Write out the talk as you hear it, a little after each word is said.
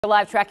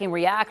Live tracking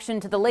reaction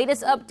to the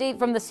latest update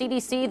from the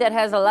CDC that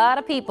has a lot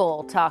of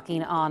people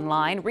talking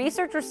online.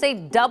 Researchers say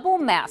double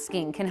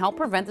masking can help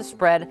prevent the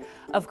spread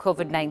of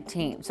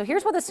COVID-19. So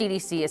here's what the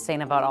CDC is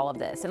saying about all of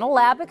this. In a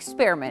lab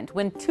experiment,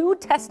 when two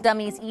test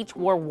dummies each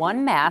wore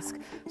one mask,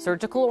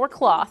 surgical or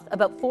cloth,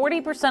 about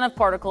 40% of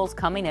particles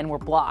coming in were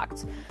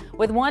blocked.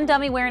 With one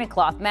dummy wearing a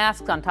cloth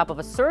mask on top of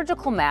a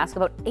surgical mask,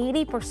 about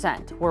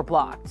 80% were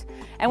blocked.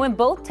 And when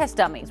both test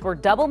dummies were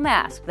double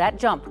masked, that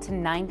jumped to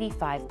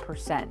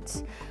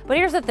 95%. But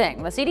here's the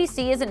thing, the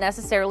CDC isn't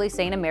necessarily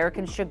saying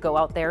Americans should go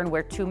out there and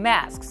wear two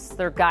masks.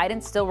 Their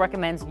guidance still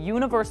recommends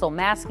universal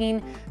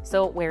masking,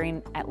 so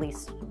wearing at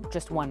least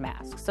just one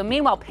mask. So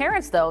meanwhile,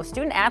 parents though,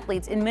 student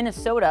athletes in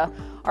Minnesota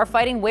are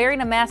fighting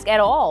wearing a mask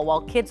at all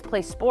while kids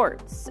play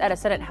sports. At a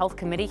Senate Health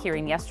Committee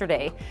hearing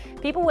yesterday,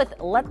 people with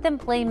Let Them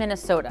Play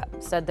Minnesota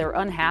said they're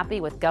unhappy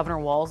with Governor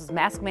Walz's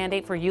mask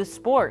mandate for youth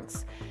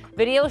sports.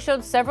 Video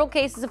showed several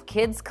cases of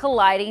kids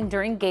colliding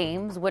during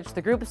games, which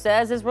the group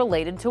says is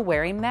related to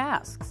wearing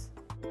masks.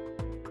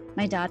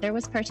 My daughter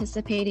was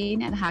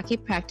participating at hockey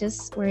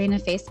practice wearing a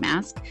face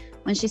mask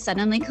when she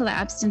suddenly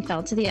collapsed and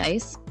fell to the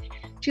ice.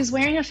 She was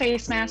wearing a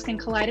face mask and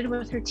collided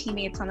with her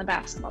teammates on the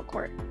basketball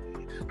court.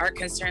 Our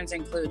concerns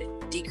include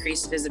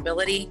decreased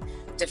visibility,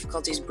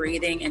 difficulties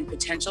breathing, and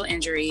potential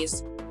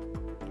injuries.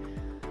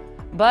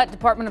 But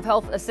Department of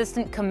Health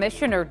Assistant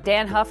Commissioner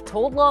Dan Huff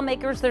told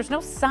lawmakers there's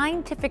no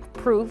scientific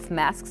proof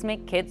masks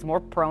make kids more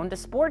prone to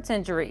sports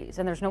injuries,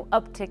 and there's no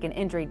uptick in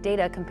injury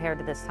data compared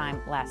to this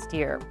time last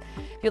year.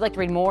 If you'd like to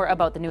read more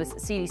about the newest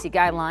CDC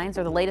guidelines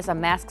or the latest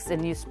on masks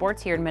in youth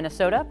sports here in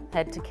Minnesota,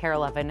 head to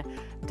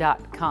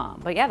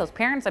KARE11.com. But yeah, those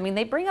parents,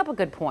 they bring up a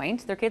good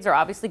point. Their kids are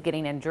obviously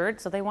getting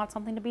injured, so they want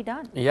something to be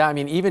done. Yeah,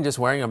 even just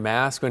wearing a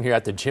mask when you're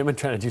at the gym and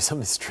trying to do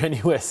something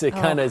strenuous, it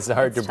kind of is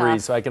hard to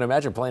breathe. So I can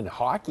imagine playing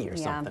hockey or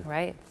something. Yeah,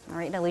 right. All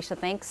right, Alicia,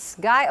 thanks.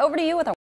 Guy, over to you with a